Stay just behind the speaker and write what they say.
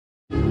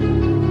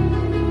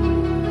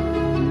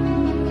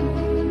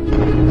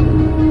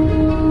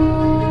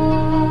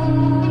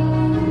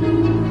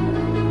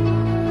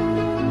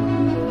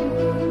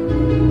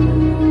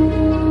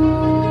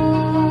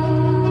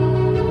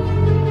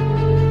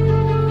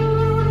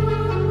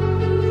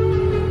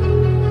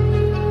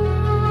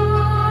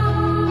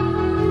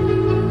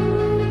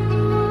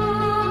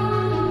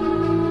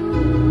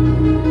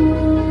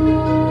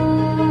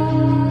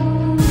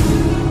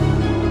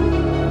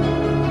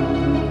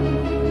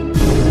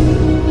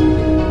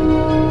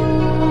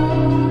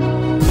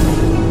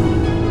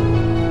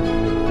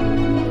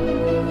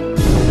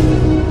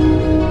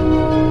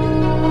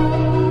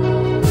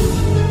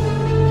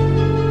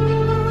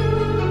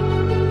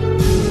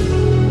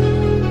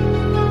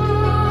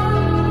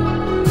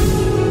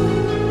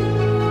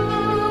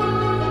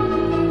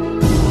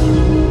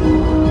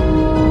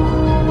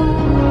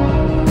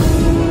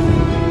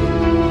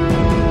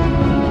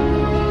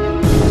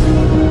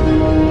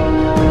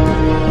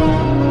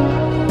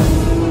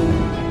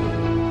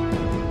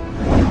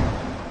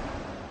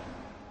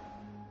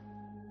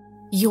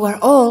You are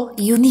all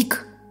unique.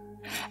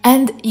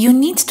 And you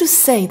need to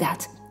say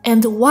that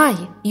and why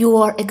you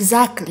are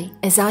exactly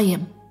as I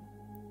am.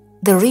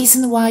 The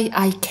reason why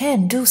I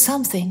can do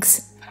some things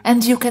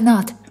and you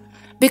cannot,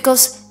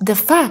 because the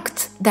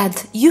fact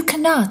that you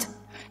cannot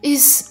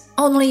is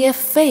only a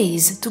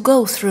phase to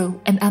go through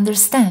and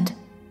understand,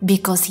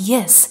 because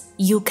yes,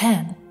 you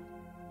can.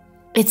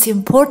 It's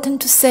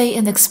important to say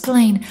and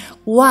explain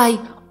why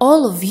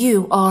all of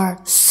you are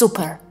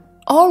super.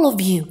 All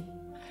of you.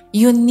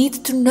 You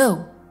need to know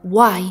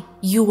why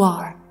you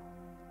are.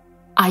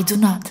 I do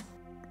not,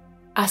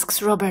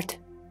 asks Robert.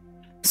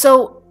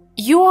 So,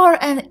 you are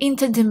an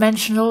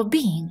interdimensional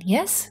being,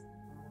 yes?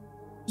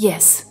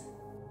 Yes,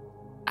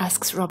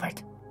 asks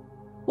Robert.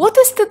 What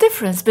is the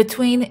difference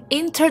between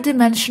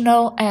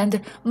interdimensional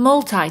and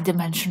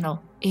multidimensional,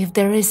 if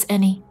there is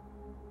any?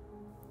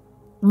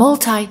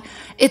 Multi,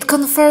 it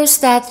confers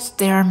that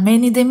there are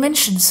many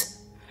dimensions.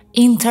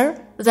 Inter,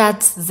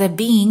 that the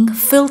being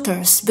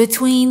filters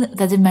between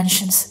the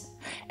dimensions,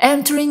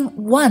 entering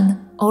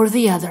one or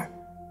the other.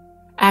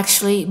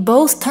 Actually,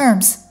 both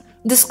terms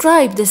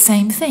describe the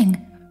same thing,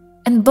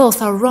 and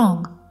both are wrong.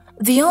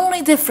 The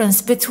only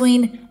difference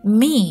between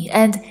me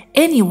and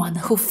anyone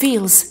who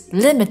feels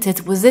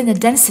limited within a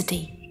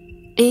density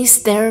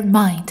is their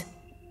mind.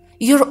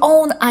 Your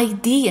own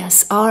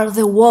ideas are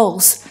the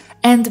walls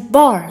and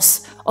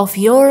bars of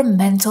your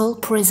mental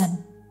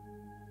prison.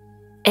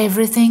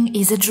 Everything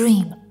is a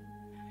dream.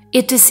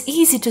 It is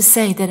easy to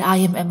say that I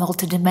am a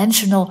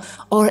multidimensional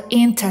or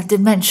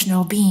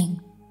interdimensional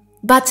being,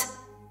 but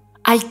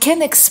I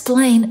can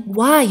explain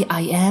why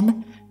I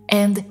am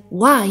and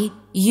why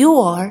you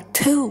are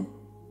too.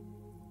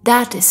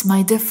 That is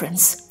my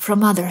difference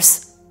from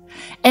others,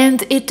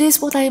 and it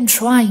is what I am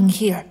trying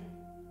here.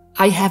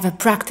 I have a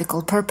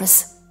practical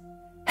purpose.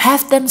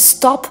 Have them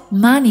stop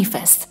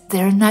manifest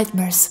their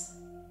nightmares.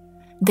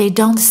 They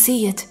don't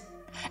see it,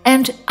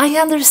 and I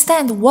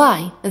understand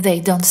why they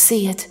don't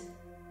see it.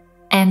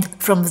 And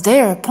from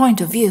their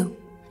point of view,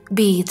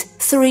 be it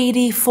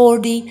 3D,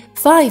 4D,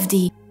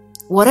 5D,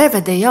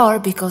 whatever they are,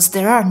 because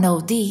there are no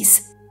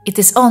Ds, it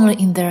is only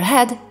in their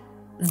head,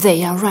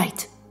 they are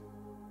right.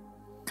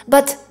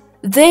 But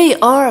they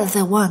are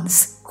the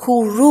ones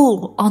who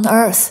rule on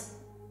Earth.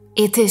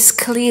 It is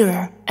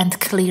clearer and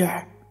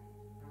clearer.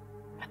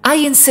 I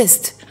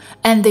insist,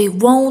 and they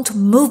won't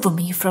move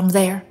me from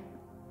there.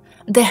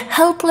 The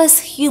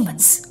helpless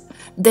humans,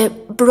 the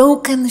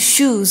broken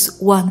shoes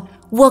one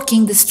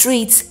walking the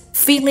streets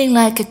feeling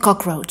like a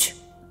cockroach.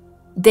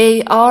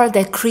 They are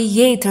the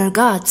creator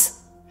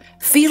gods,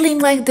 feeling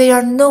like they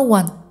are no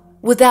one,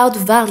 without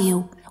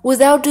value,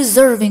 without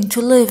deserving to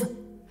live,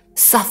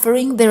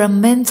 suffering their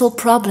mental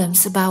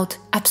problems about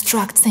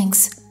abstract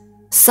things,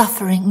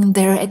 suffering in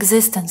their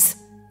existence,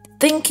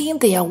 thinking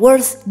they are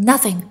worth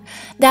nothing,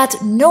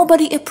 that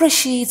nobody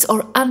appreciates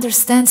or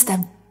understands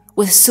them,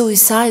 with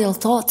suicidal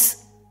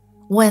thoughts,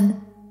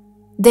 when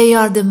they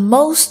are the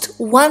most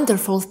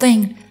wonderful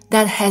thing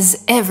that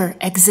has ever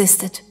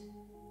existed,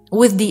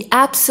 with the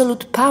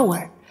absolute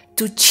power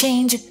to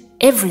change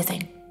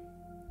everything.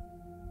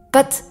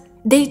 But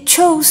they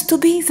chose to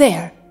be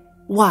there.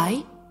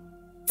 Why?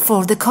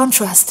 For the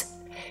contrast.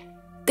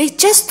 They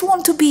just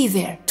want to be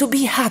there, to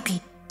be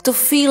happy, to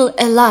feel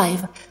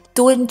alive,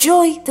 to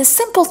enjoy the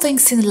simple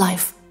things in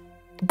life.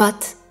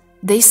 But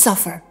they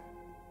suffer.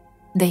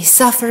 They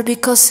suffer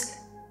because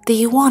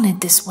they want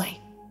it this way.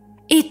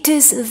 It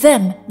is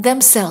them,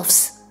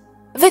 themselves.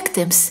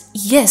 Victims,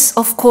 yes,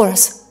 of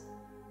course,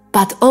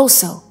 but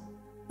also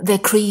the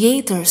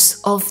creators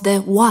of the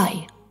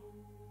why.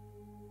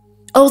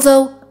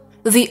 Although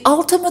the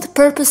ultimate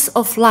purpose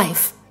of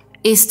life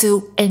is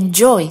to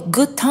enjoy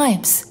good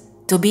times,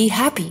 to be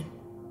happy,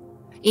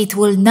 it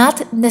will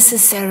not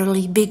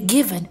necessarily be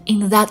given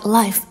in that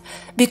life,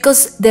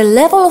 because the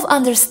level of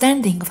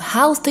understanding of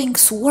how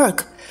things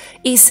work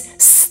is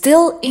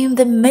still in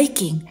the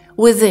making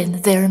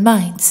within their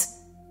minds.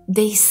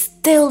 They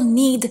still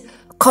need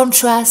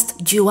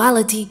contrast,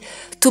 duality,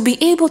 to be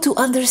able to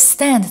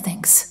understand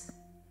things,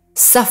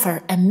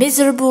 suffer a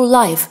miserable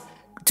life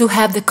to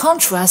have the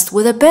contrast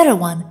with a better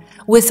one,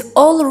 with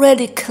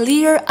already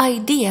clear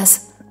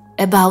ideas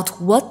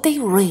about what they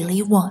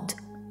really want.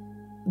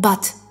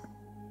 But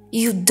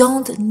you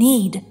don't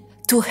need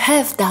to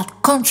have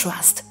that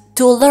contrast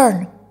to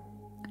learn.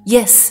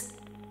 Yes,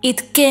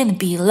 it can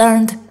be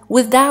learned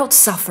without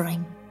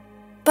suffering,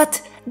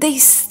 but they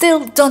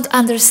still don't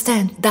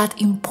understand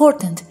that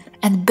important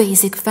and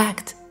basic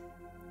fact.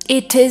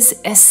 It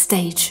is a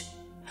stage.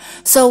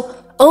 So,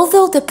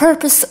 although the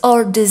purpose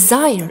or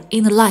desire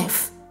in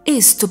life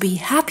is to be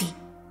happy,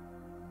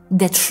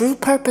 the true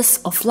purpose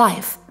of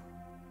life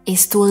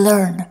is to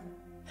learn.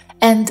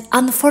 And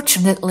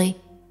unfortunately,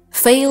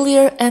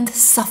 failure and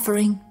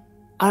suffering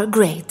are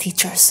great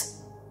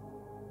teachers.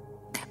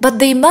 But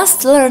they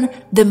must learn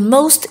the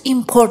most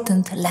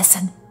important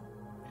lesson,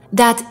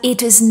 that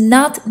it is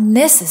not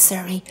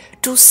necessary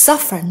to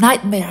suffer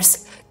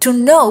nightmares to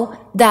know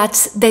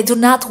that they do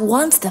not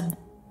want them,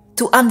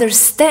 to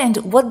understand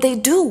what they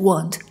do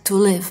want to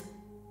live.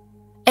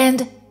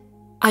 And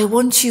I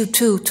want you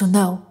too to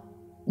know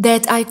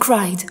that I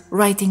cried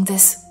writing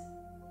this.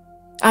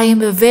 I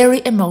am a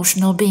very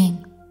emotional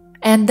being,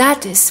 and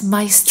that is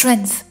my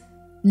strength,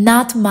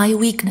 not my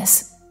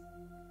weakness.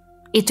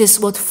 It is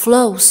what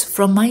flows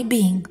from my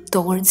being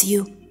towards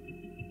you.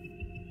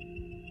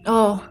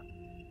 Oh,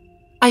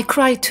 I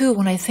cry too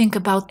when I think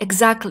about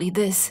exactly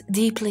this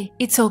deeply.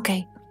 It's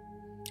okay.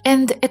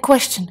 And a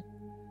question.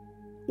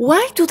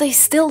 Why do they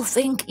still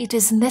think it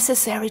is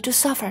necessary to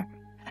suffer?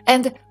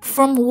 And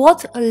from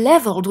what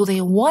level do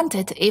they want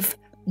it if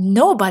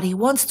nobody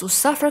wants to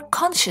suffer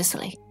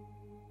consciously?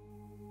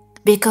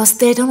 Because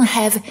they don't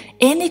have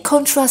any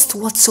contrast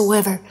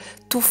whatsoever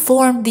to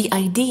form the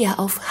idea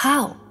of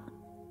how.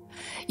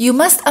 You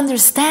must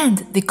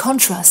understand the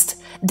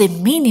contrast, the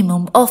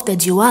minimum of the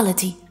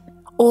duality,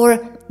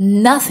 or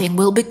nothing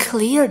will be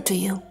clear to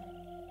you.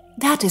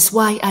 That is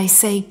why I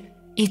say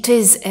it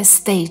is a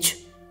stage.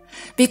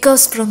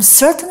 Because from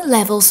certain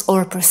levels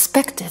or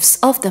perspectives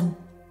of them,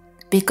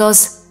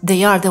 because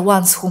they are the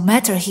ones who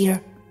matter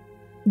here,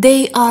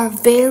 they are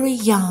very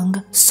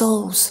young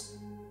souls.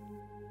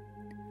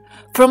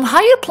 From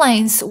higher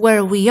planes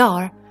where we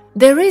are,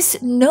 there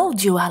is no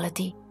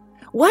duality.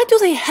 Why do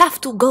they have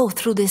to go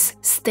through this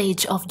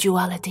stage of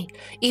duality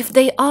if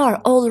they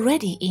are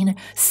already in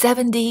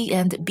 7D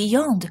and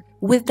beyond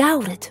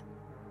without it?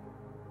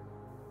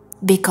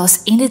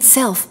 Because in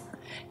itself,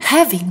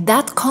 having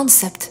that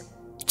concept,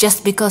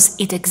 just because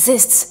it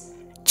exists,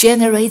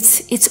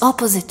 generates its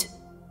opposite.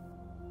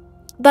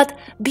 But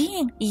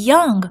being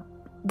young,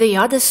 they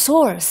are the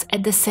source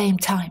at the same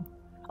time,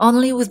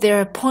 only with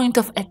their point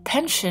of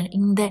attention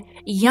in the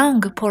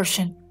young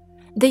portion.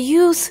 The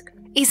youth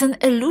is an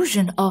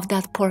illusion of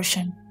that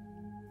portion.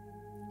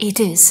 It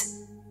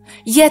is.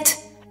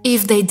 Yet,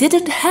 if they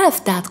didn't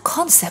have that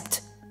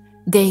concept,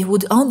 they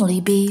would only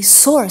be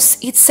source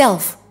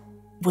itself,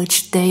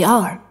 which they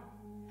are.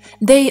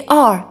 They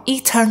are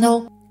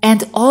eternal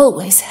and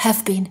always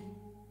have been.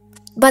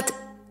 But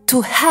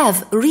to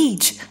have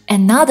reached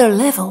another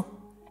level,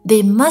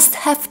 they must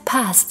have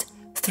passed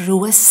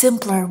through a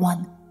simpler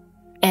one,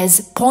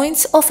 as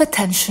points of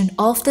attention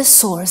of the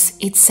source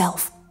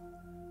itself.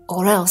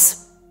 Or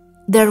else,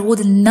 there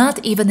would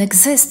not even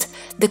exist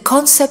the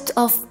concept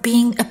of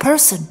being a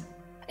person,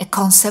 a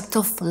concept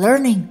of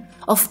learning,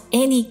 of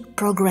any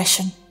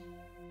progression.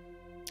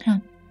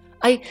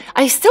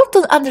 I still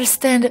don't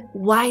understand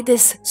why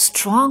this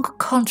strong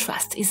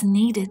contrast is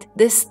needed,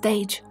 this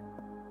stage.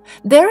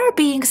 There are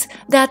beings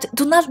that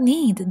do not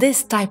need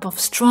this type of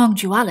strong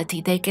duality.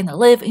 They can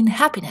live in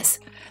happiness,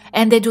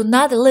 and they do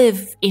not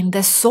live in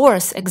the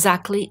source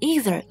exactly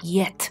either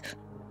yet.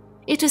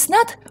 It is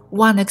not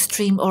one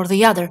extreme or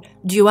the other,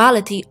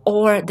 duality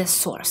or the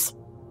source.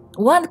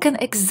 One can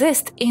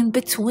exist in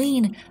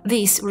between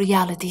these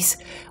realities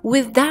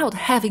without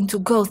having to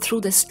go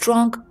through the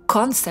strong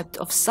concept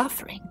of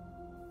suffering.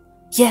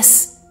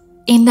 Yes,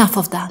 enough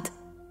of that.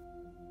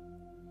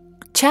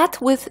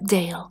 Chat with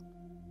Dale.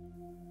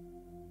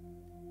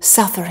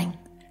 Suffering.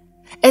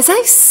 As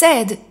I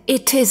said,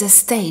 it is a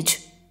stage.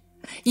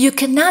 You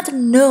cannot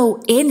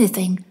know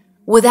anything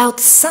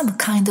without some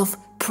kind of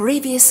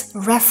previous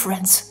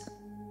reference.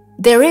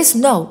 There is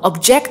no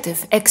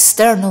objective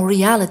external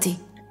reality.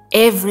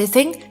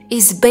 Everything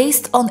is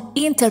based on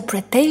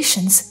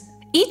interpretations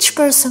each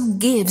person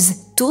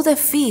gives to the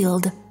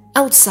field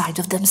outside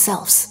of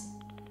themselves.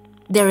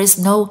 There is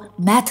no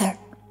matter,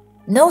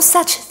 no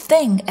such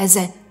thing as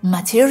a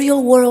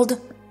material world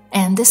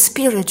and a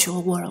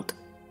spiritual world.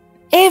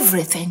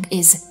 Everything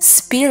is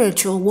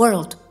spiritual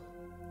world.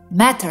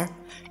 Matter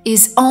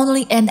is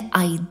only an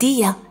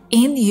idea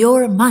in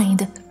your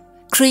mind,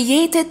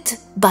 created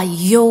by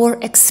your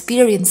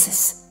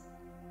experiences.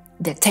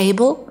 The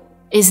table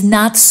is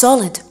not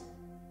solid.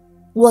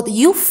 What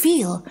you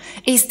feel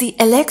is the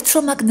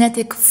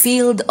electromagnetic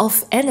field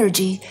of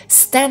energy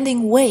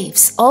standing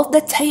waves of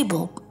the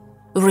table,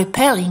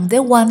 repelling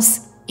the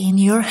ones in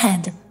your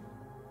hand.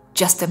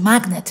 Just a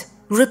magnet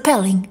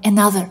repelling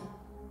another.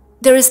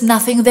 There is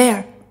nothing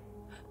there.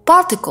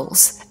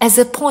 Particles as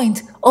a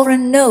point or a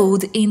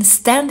node in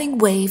standing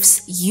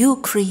waves you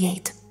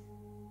create.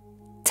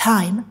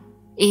 Time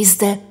is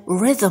the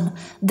rhythm,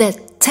 the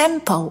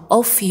tempo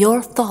of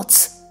your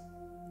thoughts.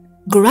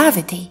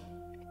 Gravity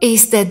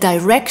is the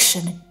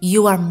direction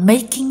you are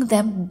making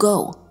them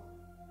go.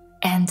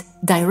 And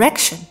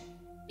direction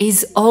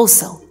is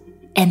also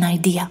an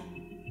idea.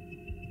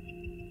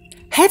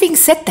 Having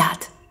said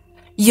that,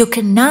 you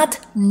cannot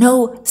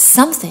know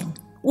something,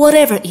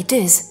 whatever it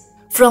is,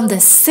 from the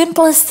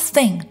simplest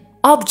thing,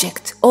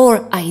 object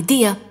or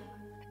idea,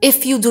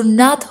 if you do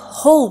not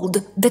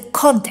hold the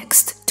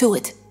context to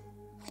it.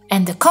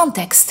 And the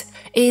context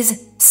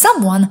is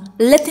someone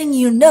letting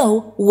you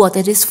know what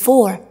it is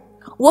for,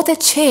 what a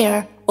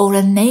chair or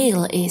a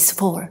nail is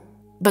for.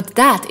 But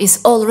that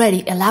is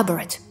already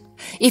elaborate.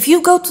 If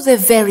you go to the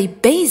very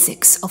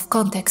basics of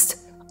context,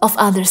 of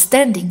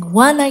understanding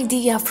one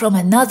idea from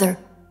another,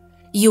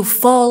 you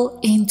fall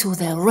into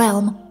the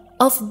realm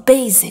of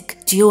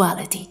basic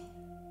duality.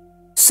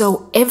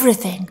 So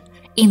everything,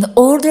 in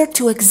order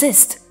to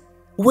exist,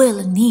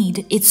 will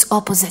need its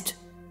opposite,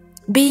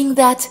 being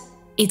that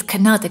it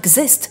cannot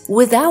exist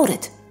without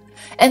it.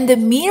 And the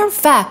mere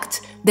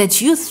fact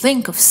that you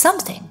think of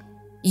something,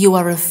 you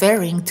are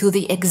referring to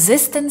the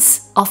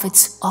existence of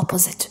its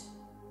opposite.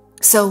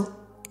 So,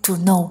 to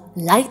know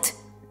light,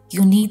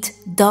 you need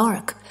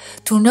dark.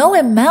 To know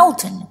a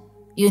mountain,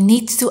 you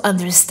need to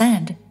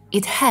understand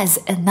it has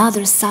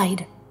another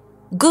side.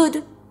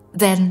 Good,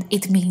 then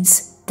it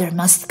means there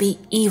must be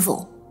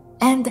evil,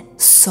 and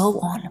so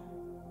on.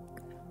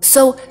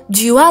 So,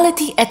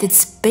 duality at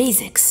its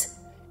basics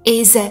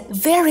is a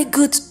very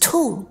good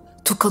tool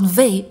to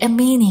convey a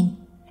meaning,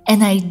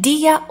 an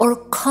idea or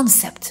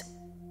concept,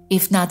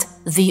 if not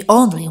the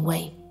only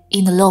way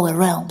in lower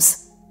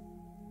realms.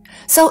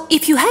 So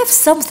if you have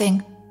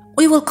something,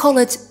 we will call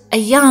it a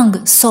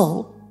young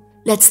soul.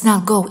 Let's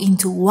not go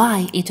into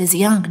why it is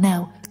young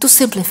now, to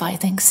simplify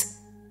things.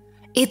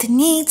 It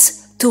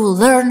needs to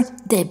learn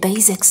the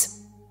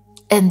basics.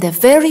 And the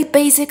very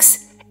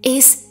basics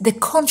is the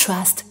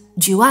contrast,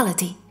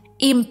 duality,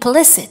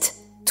 implicit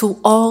to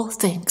all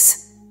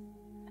things.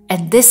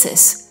 And this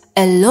is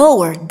a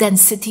lower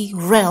density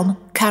realm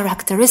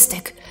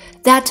characteristic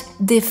that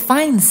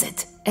defines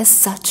it as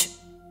such.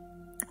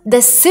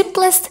 The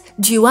simplest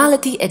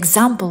duality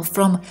example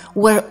from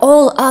where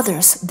all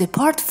others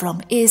depart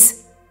from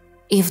is,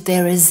 if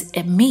there is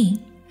a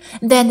me,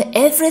 then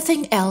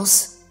everything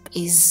else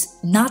is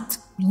not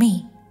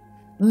me.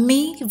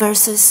 Me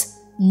versus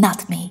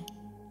not me.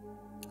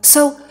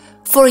 So,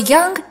 for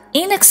young,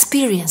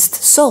 inexperienced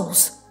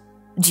souls,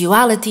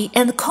 duality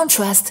and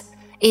contrast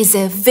is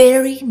a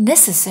very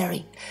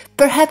necessary,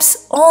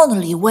 perhaps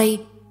only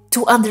way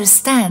to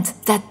understand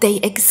that they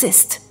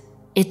exist.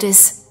 It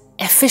is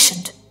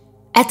efficient,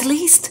 at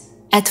least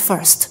at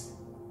first.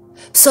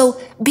 So,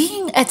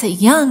 being at a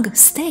young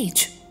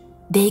stage,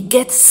 they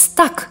get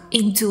stuck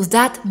into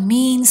that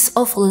means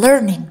of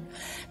learning,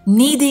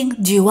 needing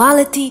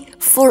duality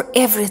for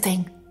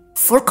everything,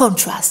 for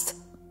contrast.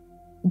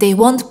 They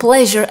want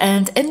pleasure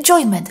and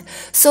enjoyment,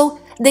 so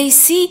they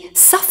see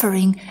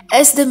suffering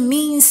as the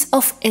means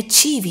of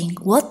achieving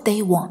what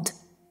they want.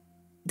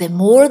 The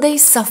more they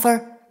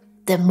suffer,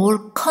 the more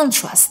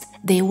contrast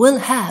they will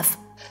have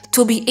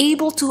to be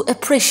able to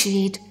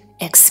appreciate,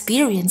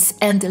 experience,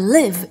 and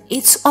live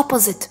its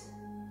opposite,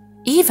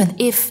 even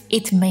if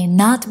it may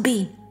not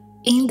be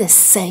in the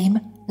same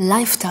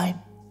lifetime.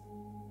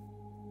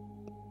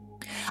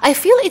 I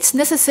feel it's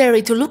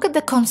necessary to look at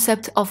the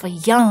concept of a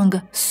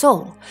young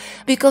soul,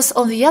 because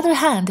on the other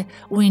hand,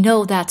 we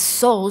know that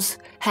souls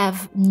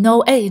have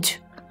no age,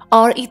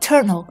 are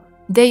eternal,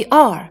 they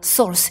are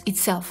Source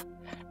itself,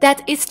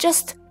 that it's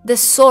just the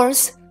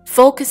Source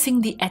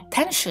focusing the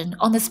attention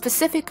on a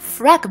specific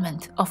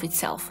fragment of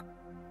itself.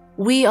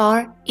 We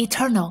are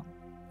eternal.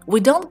 We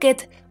don't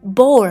get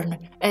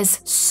born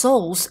as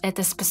souls at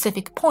a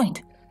specific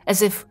point,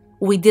 as if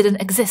we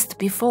didn't exist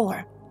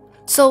before.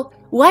 So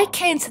why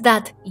can't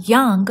that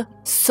young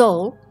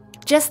soul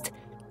just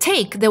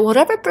take the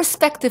whatever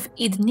perspective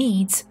it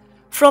needs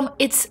from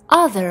its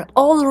other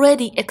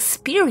already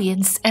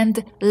experienced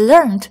and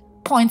learned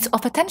points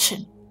of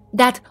attention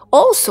that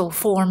also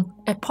form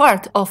a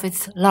part of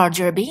its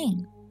larger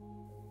being?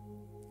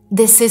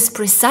 This is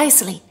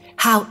precisely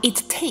how it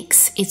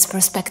takes its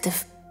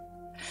perspective.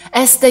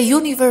 As the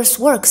universe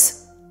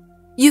works,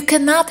 you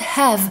cannot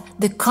have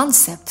the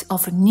concept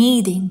of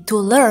needing to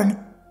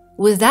learn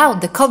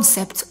without the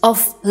concept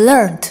of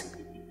learned.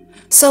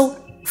 So,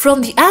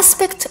 from the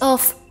aspect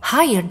of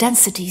higher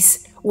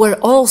densities, where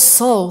all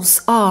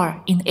souls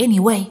are in any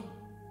way,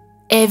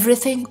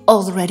 everything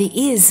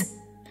already is,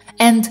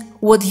 and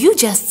what you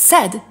just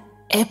said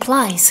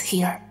applies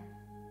here.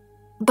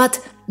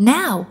 But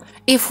now,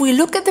 if we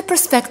look at the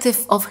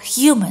perspective of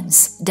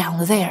humans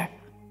down there,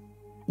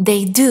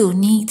 they do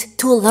need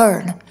to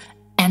learn,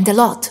 and a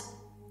lot.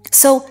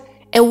 So,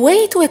 a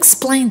way to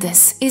explain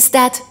this is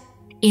that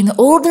in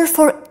order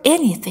for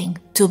anything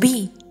to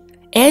be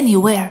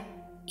anywhere,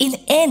 in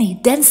any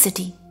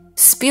density,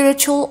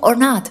 spiritual or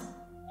not,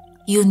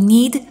 you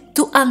need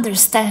to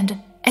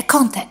understand a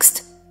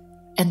context.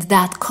 And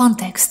that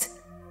context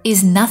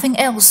is nothing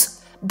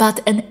else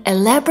but an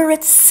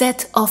elaborate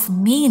set of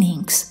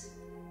meanings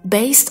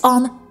based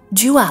on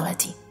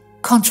duality,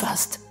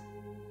 contrast.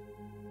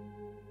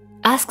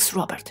 Asks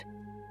Robert.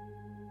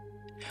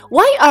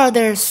 Why are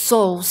there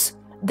souls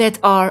that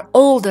are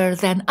older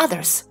than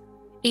others,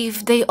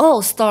 if they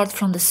all start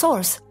from the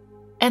Source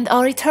and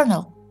are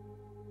eternal?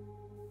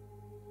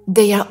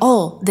 They are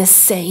all the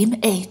same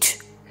age,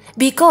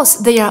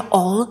 because they are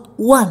all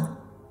one.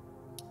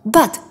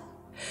 But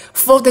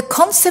for the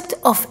concept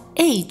of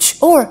age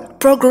or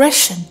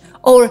progression,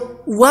 or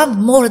one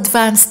more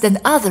advanced than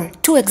other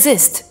to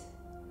exist,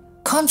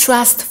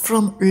 contrast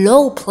from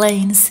low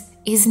planes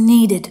is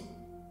needed.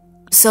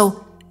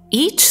 So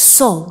each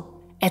soul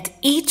at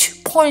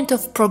each point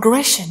of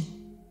progression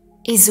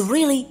is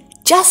really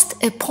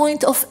just a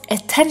point of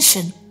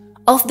attention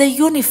of the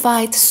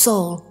unified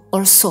soul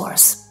or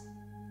Source.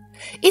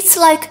 It's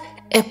like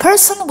a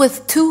person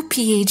with 2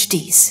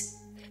 PhDs.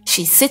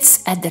 She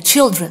sits at the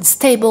children's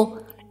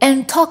table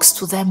and talks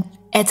to them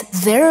at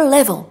their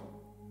level,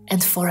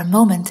 and for a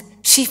moment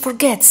she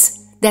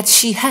forgets that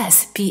she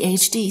has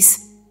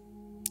PhDs.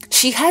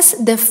 She has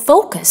the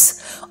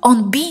focus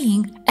on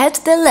being at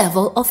the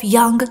level of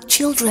young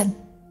children.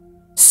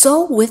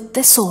 So with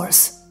the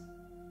Source.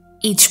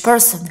 Each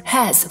person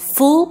has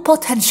full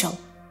potential.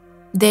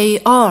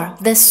 They are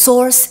the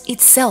Source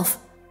itself.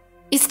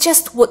 It's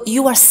just what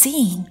you are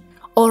seeing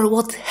or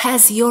what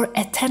has your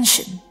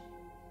attention.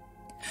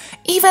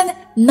 Even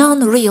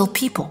non-real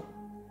people,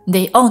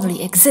 they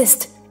only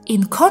exist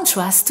in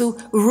contrast to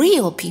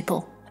real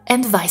people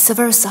and vice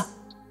versa.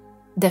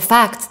 The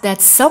fact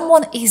that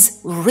someone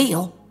is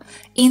real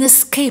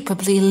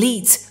inescapably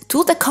leads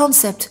to the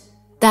concept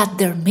that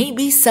there may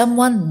be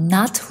someone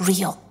not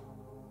real.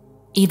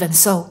 Even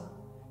so,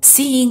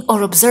 seeing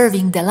or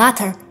observing the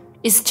latter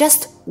is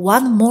just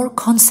one more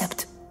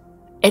concept,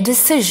 a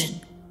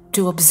decision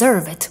to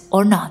observe it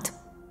or not.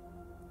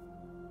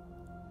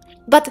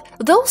 But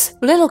those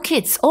little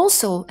kids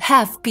also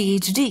have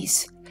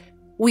PhDs.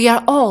 We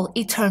are all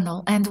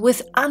eternal and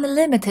with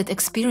unlimited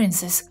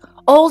experiences,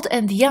 old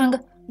and young.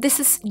 This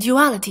is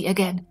duality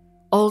again,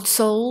 old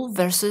soul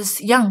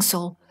versus young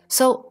soul.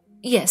 So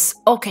yes,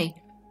 okay,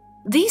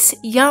 these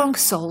young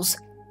souls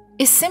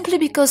is simply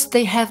because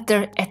they have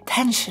their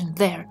attention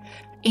there,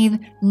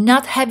 in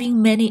not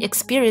having many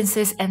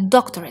experiences and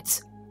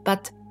doctorates.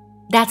 But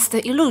that's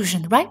the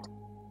illusion, right?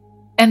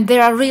 And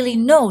there are really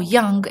no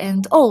young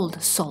and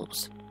old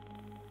souls.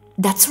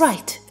 That's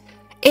right.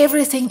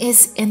 Everything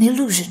is an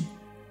illusion,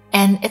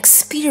 an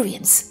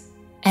experience,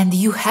 and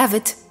you have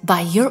it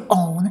by your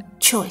own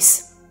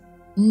choice.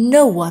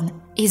 No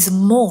one is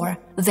more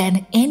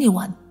than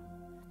anyone.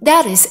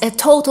 That is a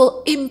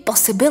total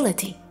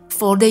impossibility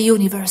for the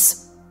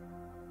universe.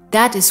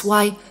 That is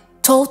why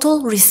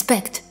total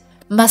respect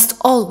must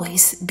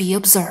always be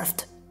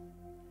observed.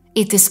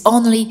 It is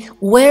only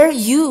where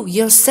you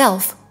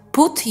yourself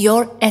put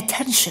your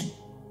attention,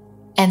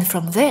 and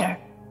from there,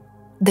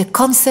 the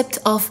concept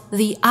of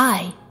the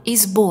I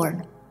is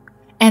born,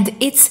 and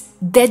its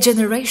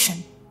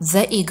degeneration,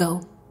 the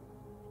ego.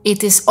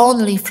 It is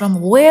only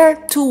from where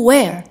to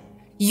where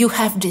you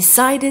have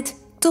decided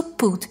to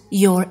put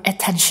your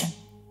attention.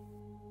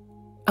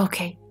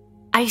 Okay,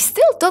 I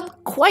still don't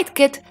quite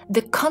get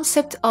the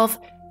concept of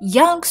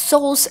young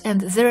souls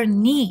and their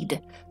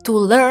need to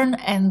learn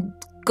and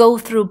go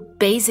through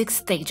basic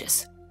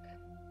stages.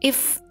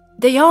 If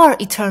they are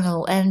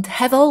eternal and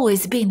have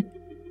always been,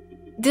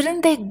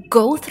 didn't they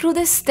go through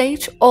this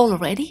stage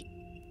already?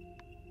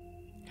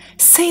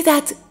 Say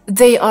that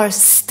they are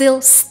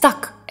still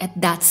stuck at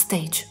that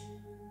stage,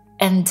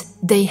 and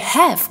they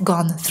have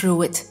gone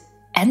through it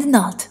and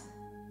not,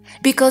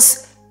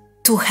 because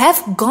to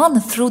have gone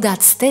through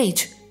that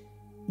stage,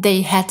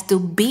 they had to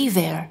be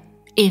there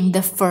in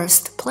the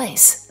first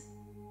place.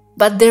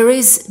 But there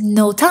is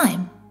no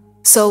time,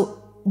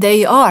 so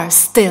they are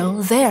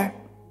still there.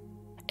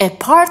 A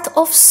part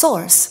of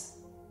Source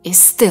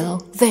is still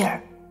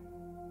there.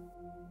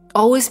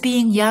 Always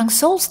being young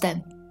souls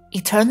then,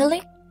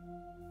 eternally?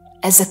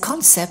 As a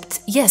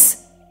concept,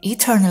 yes,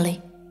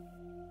 eternally.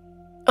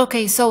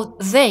 Okay, so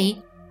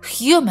they,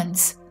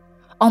 humans,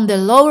 on the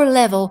lower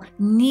level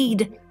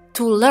need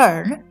to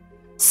learn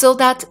so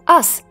that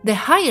us, the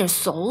higher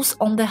souls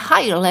on the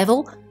higher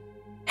level,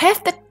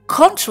 have the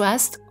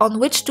contrast on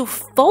which to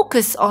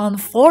focus on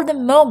for the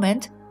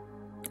moment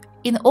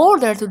in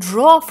order to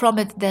draw from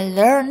it the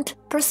learned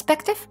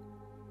perspective?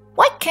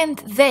 Why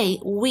can't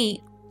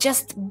we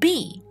just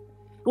be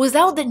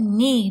without the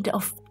need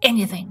of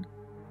anything?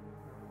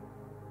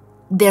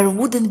 There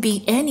wouldn't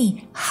be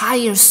any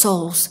higher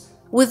souls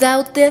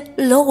without the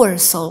lower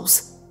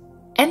souls.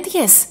 And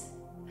yes,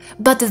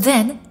 but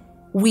then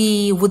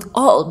we would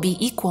all be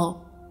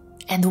equal,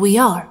 and we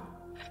are.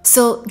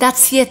 So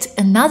that's yet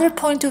another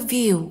point of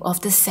view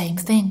of the same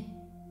thing.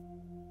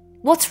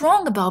 What's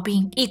wrong about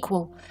being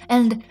equal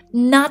and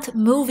not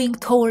moving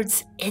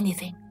towards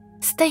anything,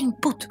 staying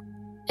put,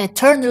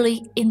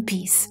 eternally in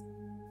peace?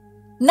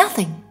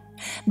 Nothing.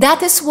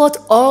 That is what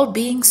all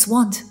beings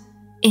want,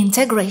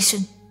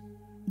 integration.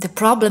 The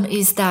problem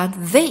is that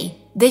they,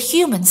 the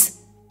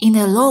humans, in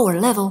a lower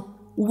level,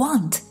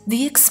 want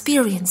the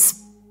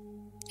experience.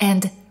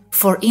 And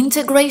for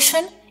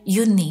integration,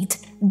 you need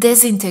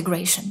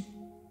disintegration.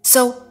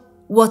 So,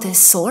 what is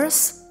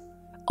Source?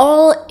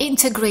 All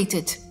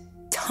integrated,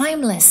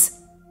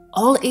 timeless,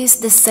 all is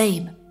the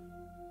same.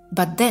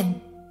 But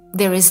then,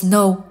 there is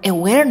no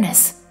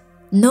awareness,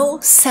 no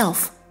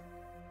self.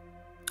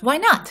 Why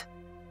not?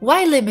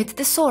 Why limit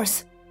the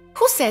Source?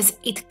 Who says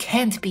it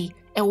can't be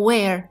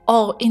aware,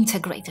 all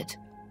integrated?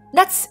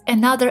 That's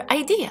another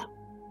idea,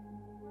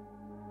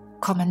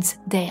 comments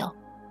Dale.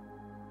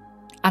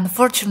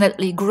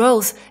 Unfortunately,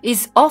 growth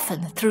is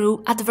often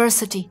through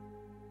adversity.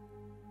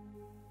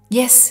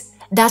 Yes,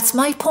 that's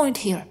my point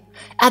here.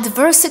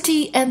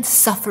 Adversity and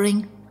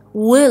suffering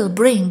will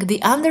bring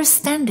the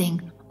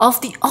understanding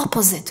of the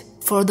opposite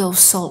for those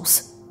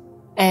souls,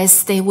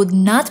 as they would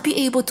not be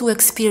able to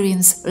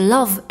experience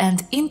love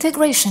and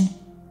integration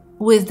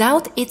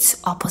without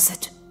its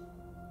opposite.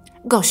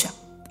 Gosia,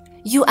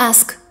 You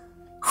ask,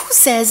 who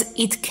says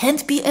it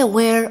can't be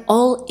aware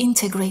all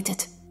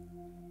integrated?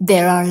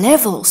 There are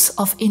levels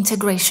of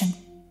integration.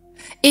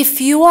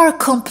 If you are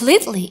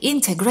completely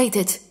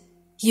integrated,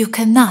 you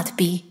cannot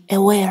be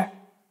aware.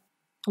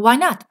 Why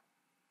not?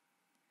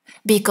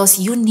 Because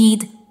you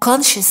need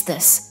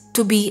consciousness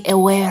to be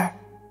aware.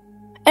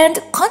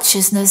 And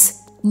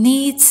consciousness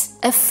needs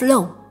a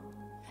flow.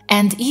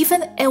 And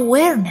even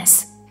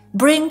awareness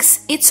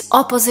brings its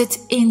opposite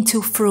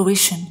into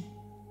fruition,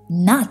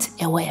 not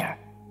aware.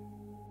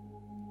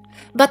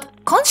 But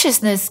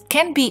consciousness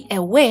can be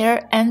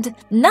aware and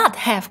not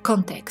have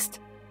context,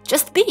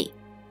 just be.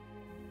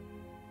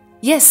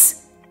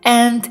 Yes,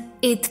 and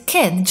it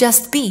can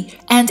just be,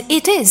 and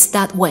it is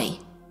that way.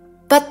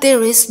 But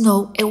there is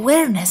no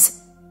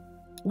awareness.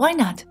 Why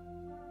not?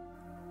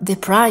 The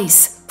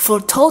price for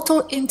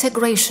total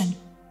integration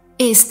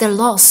is the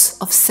loss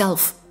of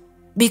self,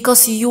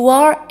 because you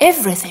are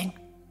everything,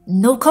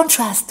 no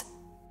contrast.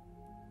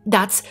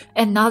 That's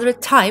another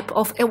type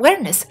of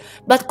awareness,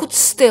 but could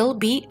still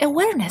be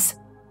awareness.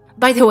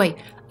 By the way,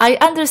 I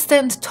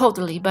understand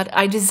totally, but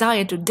I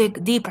desire to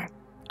dig deeper,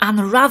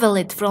 unravel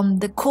it from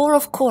the core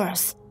of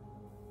cores.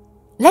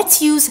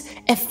 Let's use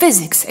a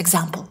physics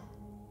example.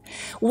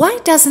 Why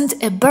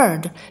doesn't a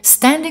bird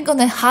standing on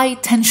a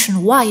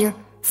high-tension wire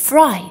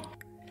fry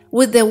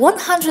with the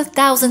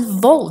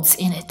 100,000 volts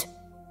in it?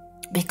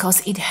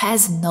 Because it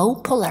has no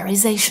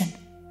polarization.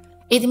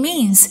 It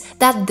means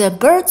that the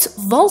bird's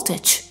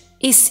voltage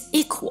is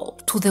equal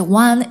to the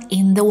one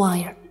in the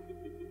wire.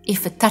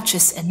 If it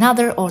touches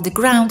another or the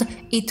ground,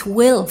 it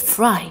will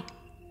fry.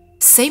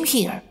 Same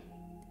here.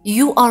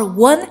 You are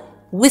one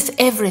with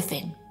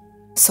everything.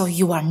 So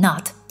you are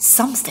not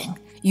something.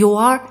 You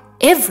are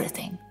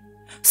everything.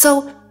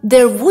 So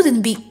there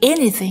wouldn't be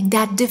anything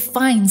that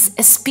defines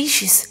a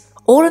species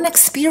or an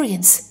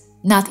experience,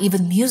 not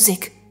even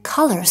music,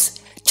 colors,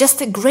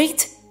 just a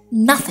great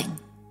nothing.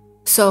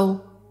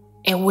 So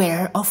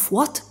aware of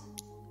what?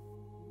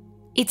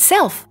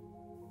 Itself.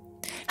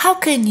 How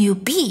can you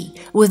be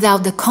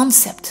without the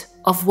concept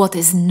of what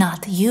is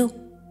not you?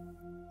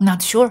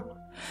 Not sure.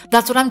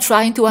 That's what I'm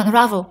trying to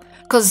unravel,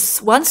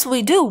 because once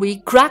we do, we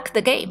crack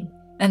the game,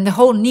 and the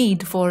whole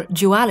need for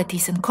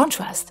dualities and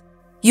contrast.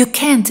 You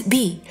can't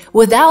be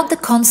without the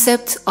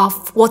concept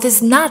of what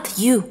is not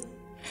you.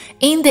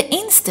 In the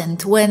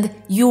instant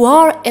when you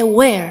are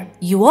aware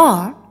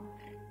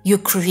you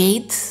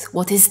create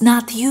what is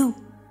not you.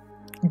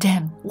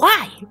 Damn,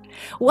 why?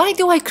 Why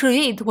do I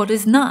create what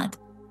is not?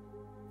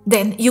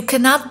 Then you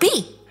cannot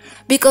be,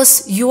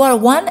 because you are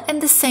one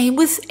and the same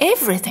with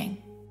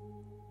everything.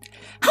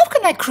 How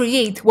can I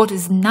create what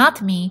is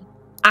not me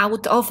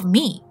out of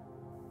me?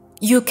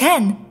 You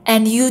can,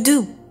 and you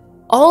do,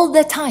 all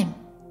the time.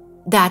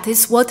 That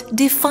is what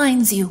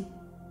defines you.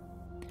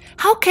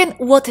 How can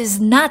what is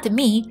not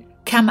me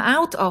come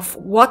out of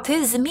what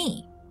is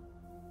me?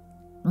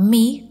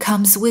 Me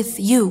comes with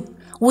you.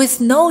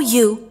 With no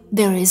you,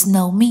 there is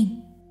no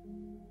me.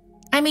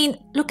 I mean,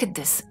 look at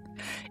this.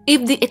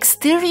 If the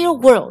exterior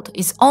world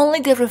is only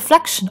the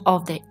reflection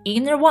of the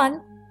inner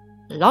one,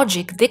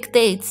 logic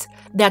dictates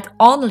that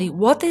only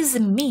what is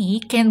me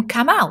can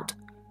come out.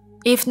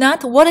 If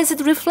not, what is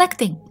it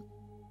reflecting?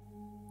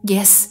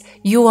 Yes,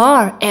 you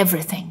are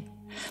everything,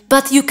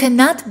 but you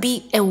cannot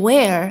be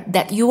aware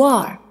that you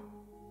are.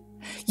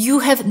 You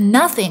have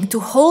nothing to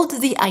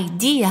hold the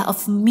idea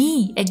of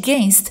me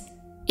against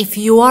if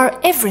you are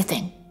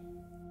everything.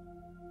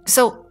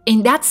 So,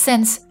 in that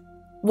sense,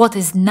 what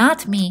is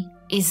not me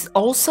is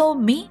also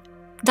me?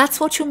 That's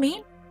what you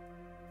mean?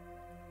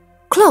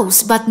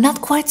 Close, but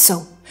not quite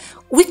so.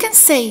 We can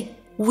say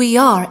we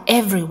are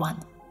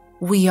everyone.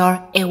 We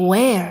are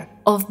aware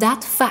of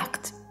that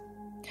fact.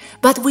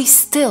 But we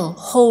still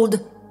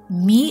hold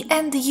me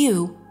and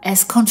you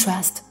as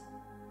contrast.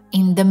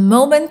 In the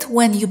moment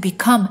when you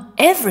become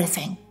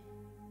everything,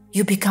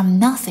 you become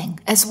nothing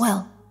as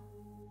well.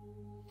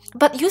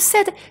 But you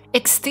said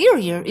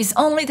exterior is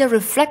only the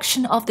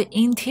reflection of the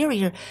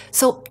interior,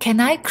 so can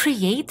I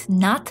create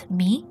not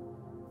me?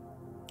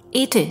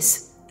 It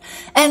is.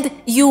 And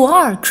you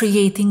are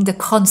creating the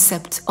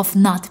concept of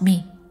not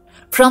me,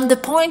 from the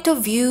point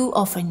of view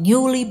of a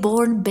newly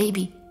born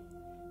baby.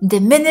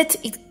 The minute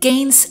it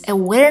gains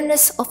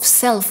awareness of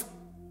self,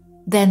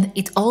 then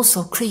it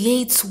also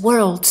creates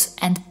worlds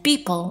and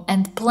people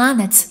and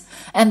planets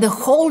and the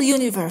whole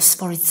universe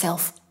for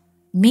itself.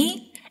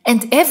 Me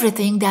and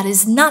everything that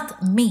is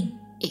not me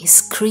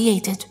is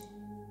created.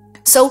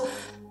 So,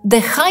 the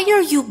higher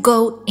you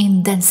go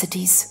in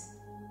densities,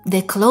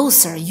 the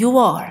closer you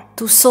are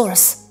to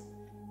Source,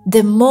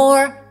 the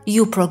more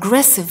you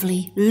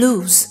progressively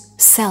lose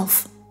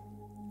self.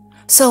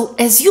 So,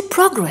 as you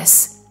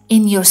progress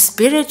in your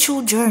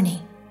spiritual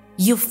journey,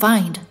 you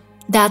find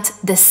that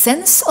the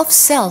sense of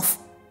self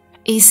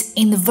is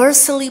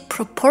inversely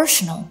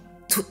proportional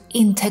to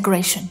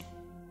integration.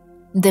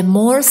 The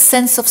more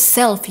sense of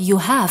self you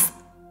have,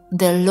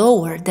 the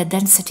lower the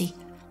density.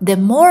 The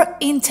more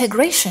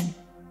integration,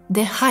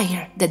 the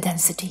higher the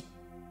density.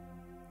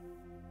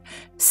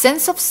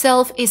 Sense of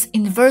self is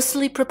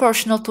inversely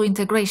proportional to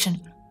integration.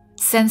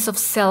 Sense of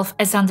self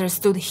as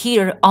understood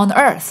here on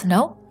Earth,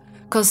 no?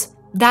 Because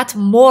that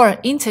more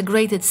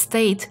integrated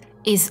state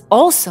is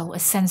also a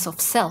sense of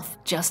self,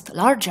 just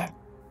larger.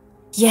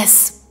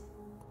 Yes.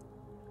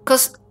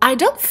 Because I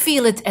don't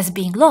feel it as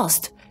being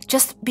lost,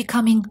 just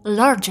becoming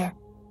larger.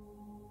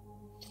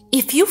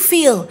 If you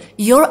feel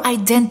your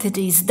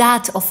identity is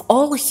that of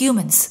all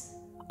humans,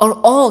 or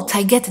all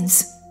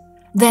Taygetans,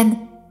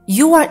 then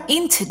you are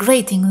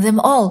integrating them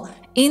all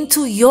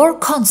into your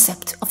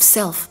concept of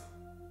self.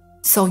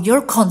 So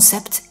your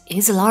concept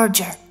is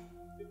larger.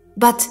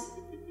 But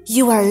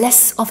you are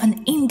less of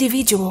an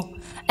individual,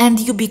 and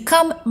you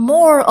become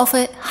more of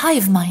a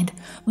hive mind,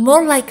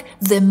 more like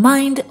the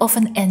mind of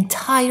an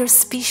entire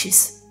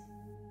species.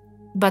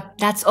 But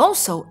that's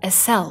also a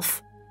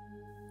self.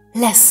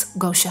 Less,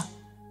 Gosha.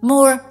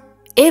 More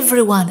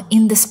everyone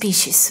in the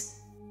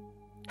species.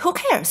 Who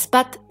cares?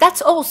 But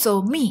that's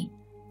also me.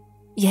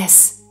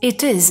 Yes,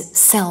 it is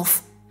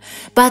self.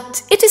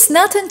 But it is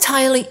not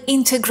entirely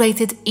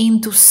integrated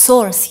into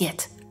source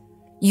yet.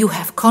 You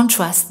have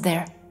contrast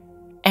there.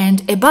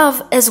 And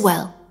above as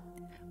well.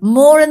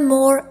 More and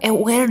more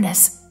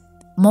awareness.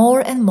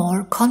 More and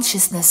more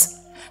consciousness.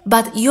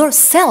 But your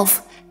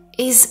self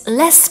is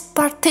less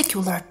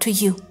particular to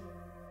you.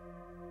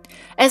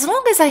 As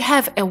long as I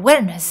have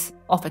awareness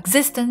of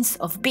existence,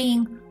 of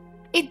being,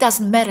 it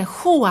doesn't matter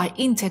who I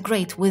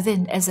integrate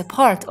within as a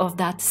part of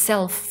that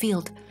self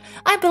field.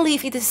 I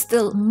believe it is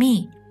still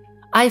me.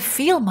 I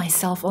feel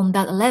myself on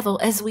that level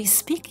as we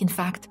speak, in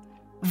fact.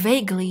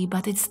 Vaguely,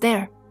 but it's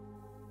there.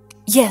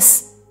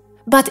 Yes,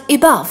 but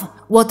above,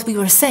 what we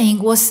were saying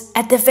was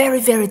at the very,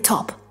 very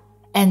top.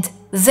 And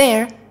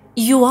there,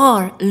 you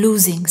are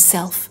losing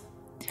self.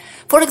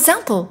 For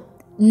example,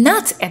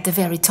 not at the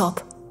very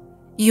top.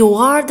 You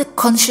are the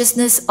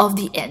consciousness of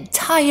the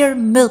entire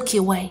Milky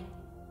Way.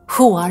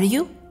 Who are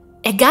you?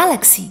 A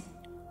galaxy.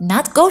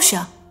 Not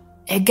Gosha.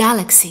 A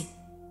galaxy.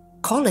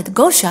 Call it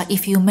Gosha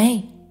if you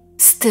may.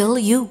 Still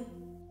you.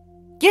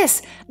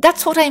 Yes,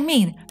 that's what I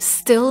mean.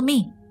 Still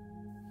me.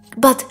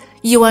 But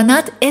you are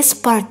not as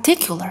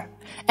particular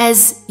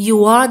as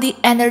you are the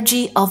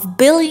energy of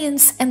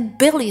billions and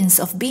billions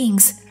of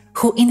beings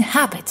who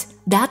inhabit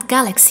that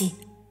galaxy.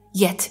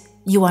 Yet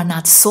you are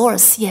not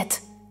source yet.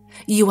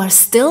 You are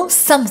still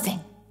something,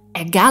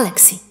 a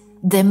galaxy,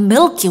 the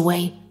Milky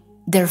Way,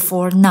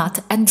 therefore not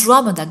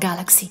Andromeda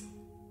galaxy.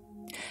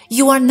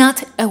 You are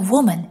not a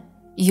woman,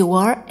 you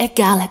are a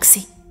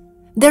galaxy.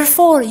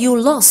 Therefore you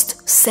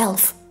lost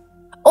self.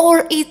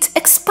 Or it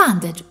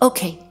expanded,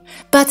 okay,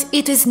 but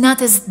it is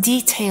not as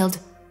detailed,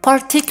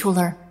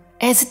 particular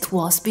as it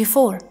was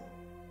before.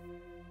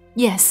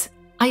 Yes,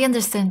 I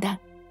understand that.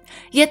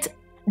 Yet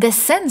the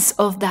sense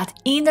of that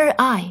inner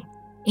I,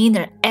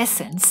 inner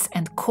essence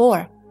and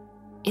core,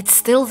 it's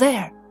still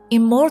there,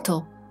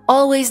 immortal,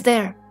 always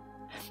there.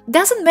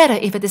 Doesn't matter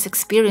if it is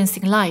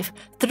experiencing life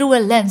through a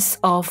lens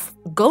of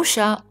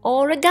Gosha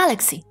or a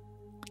galaxy.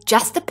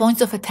 Just the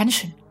points of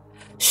attention.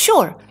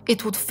 Sure,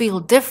 it would feel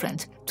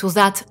different to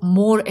that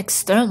more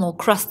external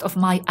crust of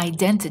my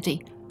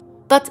identity.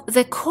 But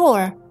the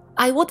core,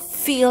 I would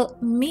feel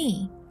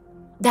me,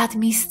 that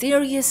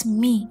mysterious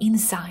me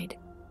inside.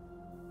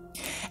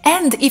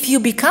 And if you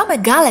become a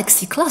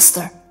galaxy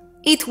cluster,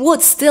 it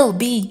would still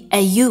be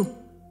a you.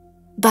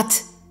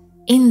 But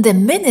in the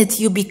minute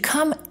you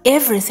become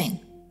everything,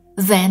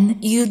 then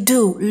you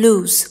do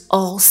lose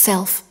all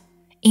self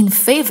in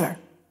favor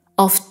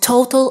of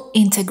total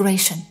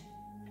integration.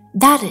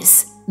 That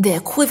is the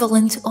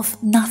equivalent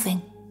of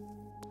nothing.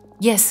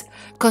 Yes,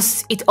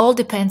 because it all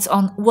depends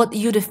on what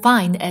you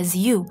define as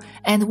you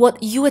and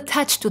what you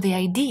attach to the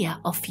idea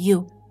of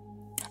you.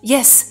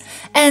 Yes,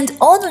 and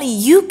only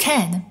you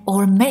can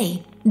or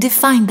may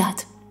define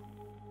that.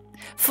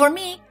 For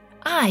me,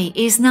 I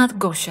is not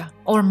Gosha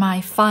or my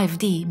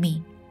 5D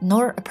me,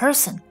 nor a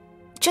person,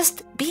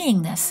 just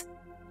beingness.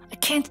 I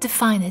can't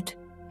define it.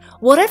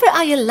 Whatever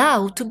I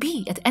allow to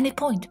be at any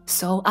point,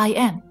 so I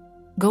am.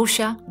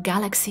 Gosha,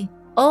 galaxy,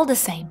 all the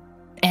same,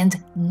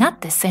 and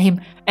not the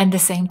same at the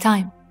same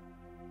time.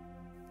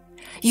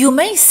 You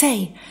may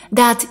say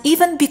that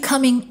even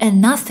becoming a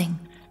nothing,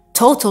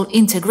 total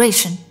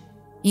integration,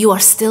 you are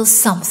still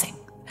something,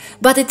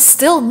 but it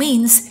still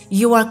means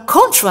you are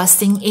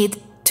contrasting it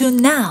to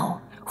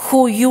now,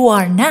 who you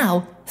are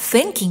now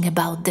thinking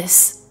about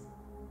this.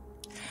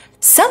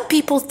 Some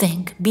people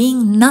think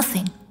being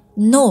nothing,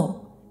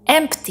 null,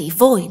 empty,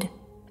 void,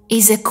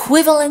 is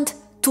equivalent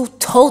to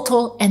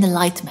total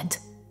enlightenment.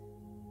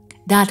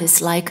 That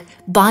is like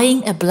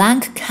buying a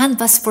blank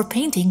canvas for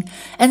painting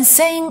and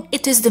saying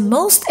it is the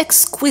most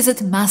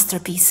exquisite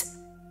masterpiece.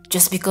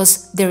 Just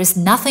because there is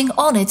nothing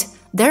on it,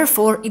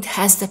 therefore it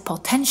has the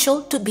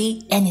potential to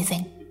be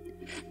anything.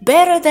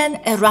 Better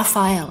than a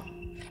Raphael,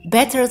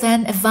 better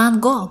than a Van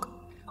Gogh,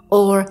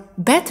 or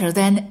better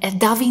than a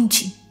Da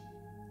Vinci.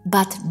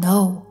 But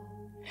no,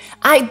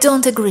 I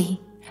don't agree.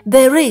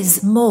 There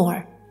is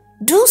more.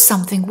 Do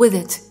something with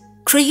it.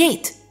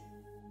 Create.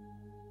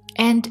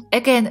 And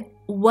again,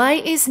 why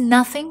is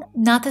nothing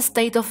not a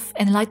state of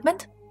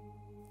enlightenment?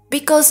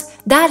 because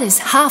that is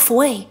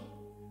halfway.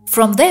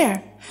 From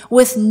there,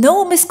 with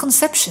no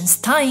misconceptions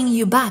tying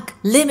you back,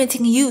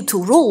 limiting you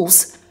to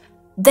rules,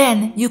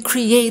 then you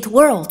create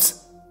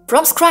worlds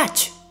from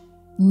scratch.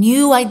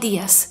 New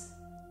ideas,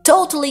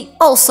 totally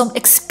awesome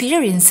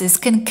experiences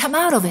can come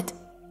out of it.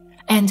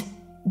 And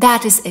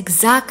that is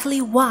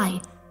exactly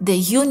why the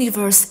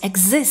universe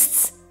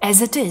exists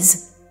as it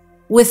is,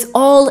 with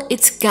all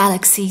its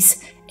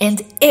galaxies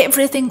and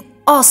everything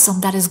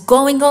awesome that is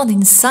going on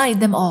inside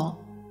them all.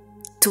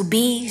 To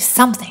be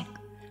something,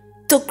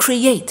 to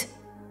create,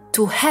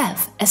 to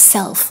have a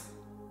self.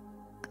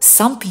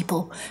 Some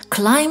people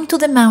climb to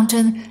the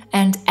mountain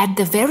and at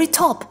the very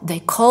top they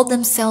call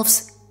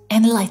themselves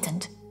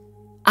enlightened.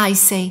 I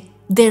say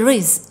there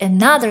is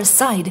another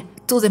side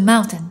to the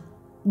mountain.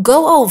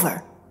 Go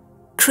over,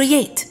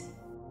 create.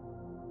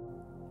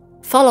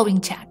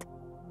 Following chat.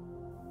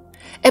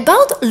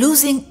 About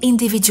losing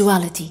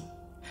individuality.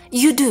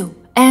 You do,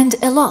 and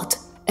a lot,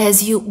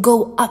 as you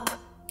go up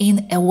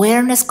in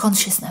awareness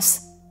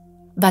consciousness.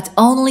 But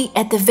only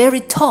at the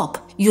very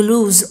top you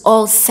lose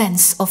all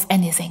sense of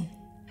anything,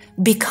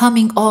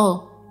 becoming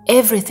all,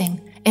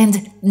 everything,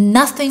 and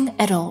nothing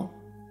at all.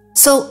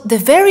 So the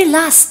very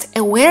last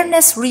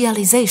awareness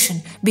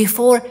realization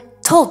before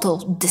total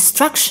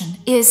destruction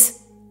is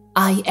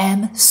I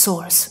am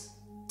Source.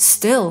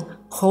 Still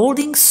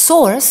holding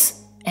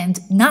Source and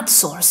not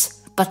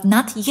Source, but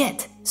not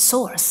yet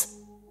Source.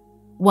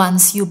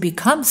 Once you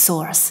become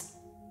Source,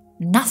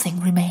 nothing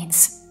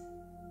remains.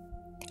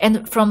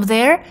 And from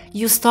there,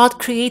 you start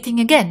creating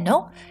again,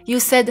 no? You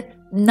said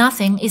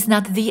nothing is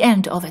not the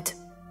end of it.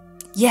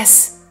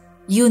 Yes,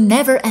 you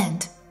never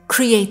end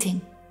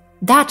creating.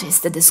 That is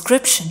the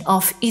description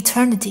of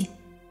eternity.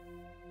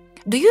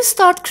 Do you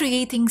start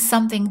creating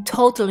something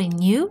totally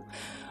new,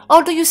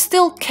 or do you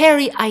still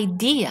carry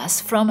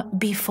ideas from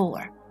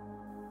before?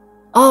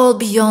 All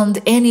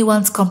beyond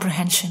anyone's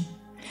comprehension.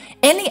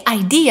 Any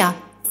idea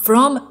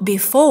from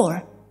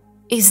before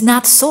is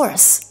not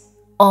Source,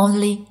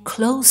 only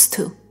close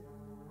to.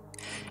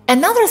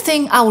 Another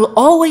thing I will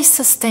always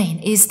sustain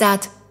is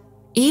that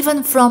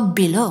even from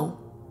below,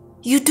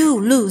 you do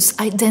lose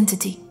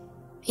identity.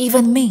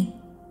 Even me.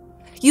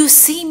 You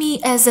see me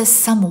as a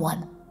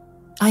someone.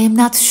 I am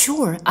not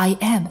sure I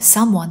am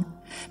someone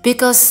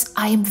because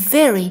I am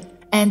very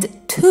and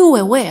too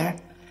aware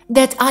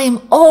that I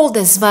am all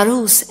the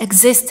Swaroos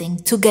existing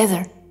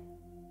together.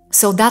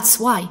 So that's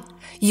why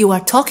you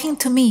are talking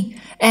to me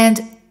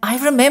and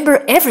I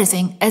remember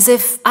everything as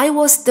if I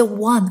was the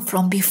one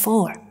from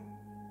before.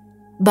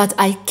 But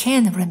I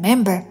can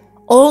remember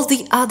all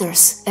the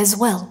others as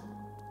well,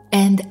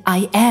 and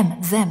I am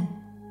them,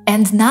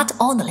 and not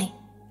only.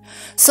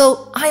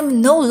 So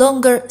I'm no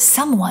longer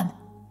someone.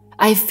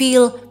 I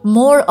feel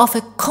more of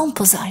a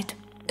composite,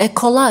 a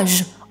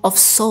collage of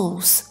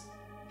souls,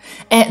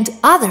 and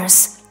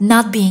others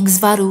not being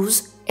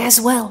Swaroos as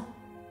well.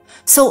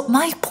 So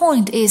my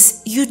point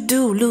is you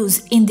do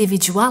lose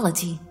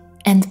individuality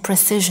and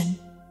precision.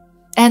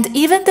 And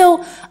even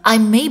though I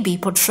may be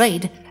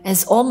portrayed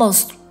as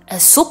almost a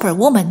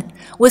superwoman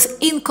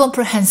with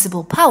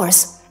incomprehensible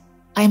powers,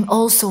 I'm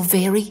also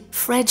very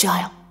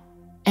fragile,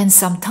 and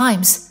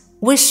sometimes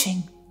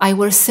wishing I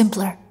were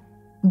simpler,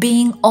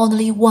 being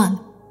only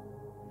one.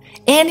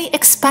 Any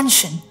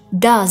expansion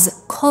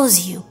does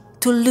cause you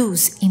to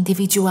lose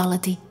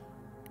individuality.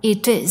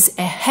 It is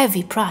a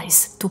heavy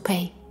price to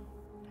pay.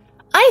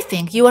 I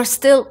think you are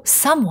still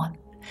someone.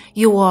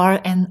 You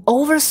are an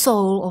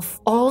oversoul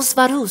of all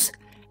Swaroos,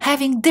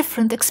 having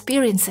different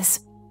experiences.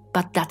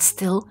 But that's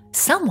still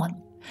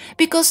someone,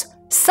 because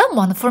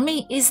someone for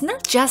me is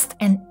not just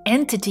an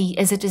entity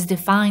as it is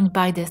defined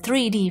by the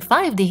 3D,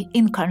 5D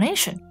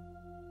incarnation.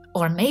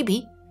 Or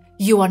maybe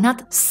you are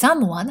not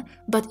someone,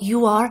 but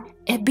you are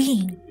a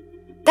being.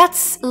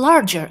 That's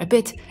larger a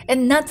bit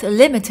and not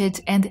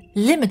limited and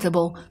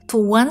limitable to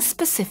one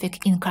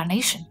specific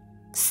incarnation.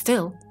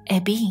 Still a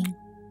being.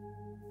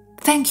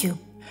 Thank you,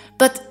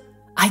 but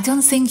I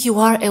don't think you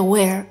are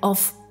aware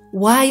of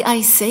why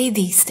I say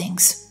these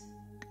things.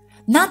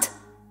 Not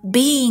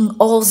being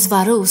all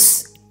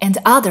Swaroos and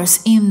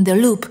others in the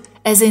loop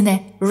as in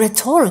a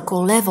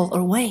rhetorical level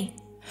or way,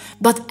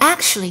 but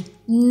actually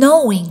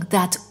knowing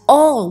that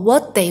all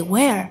what they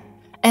were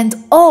and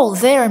all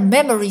their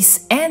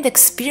memories and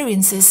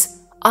experiences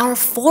are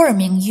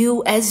forming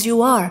you as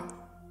you are,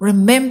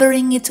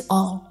 remembering it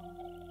all.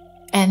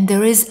 And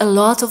there is a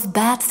lot of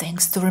bad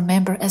things to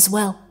remember as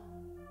well.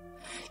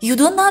 You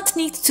do not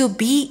need to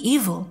be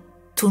evil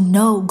to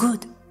know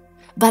good.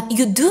 But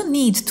you do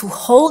need to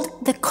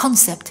hold the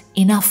concept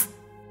enough.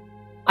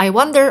 I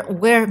wonder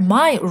where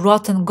my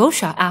rotten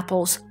Gosha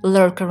apples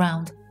lurk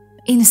around.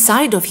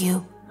 Inside of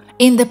you,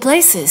 in the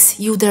places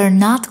you dare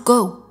not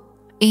go,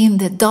 in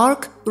the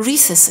dark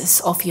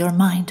recesses of your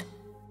mind.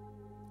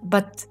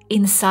 But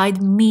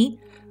inside me,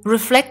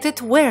 reflected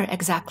where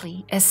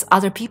exactly? As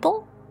other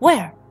people?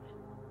 Where?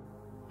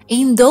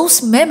 In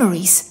those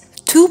memories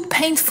too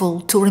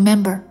painful to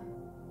remember.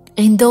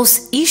 In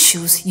those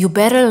issues you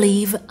better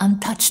leave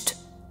untouched.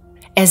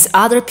 As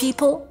other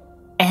people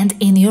and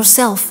in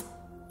yourself,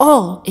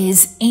 all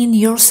is in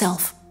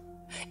yourself.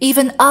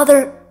 Even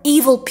other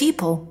evil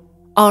people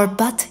are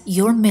but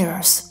your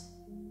mirrors.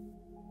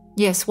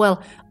 Yes,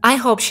 well, I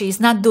hope she is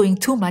not doing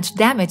too much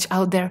damage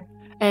out there,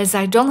 as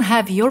I don't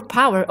have your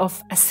power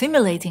of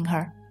assimilating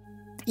her.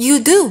 You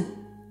do,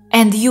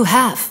 and you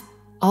have.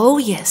 Oh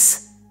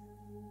yes.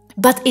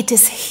 But it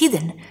is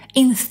hidden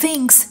in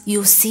things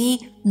you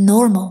see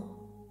normal.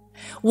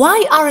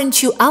 Why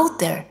aren't you out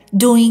there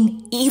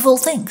doing evil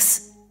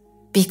things?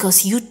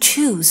 Because you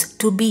choose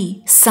to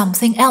be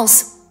something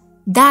else.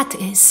 That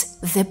is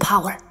the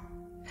power.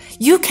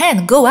 You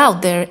can go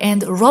out there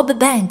and rob a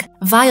bank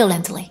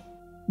violently,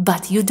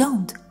 but you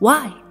don't.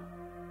 Why?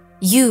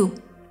 You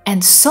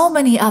and so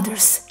many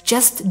others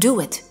just do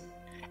it,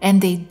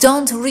 and they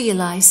don't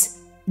realize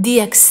the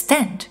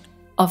extent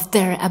of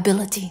their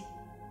ability.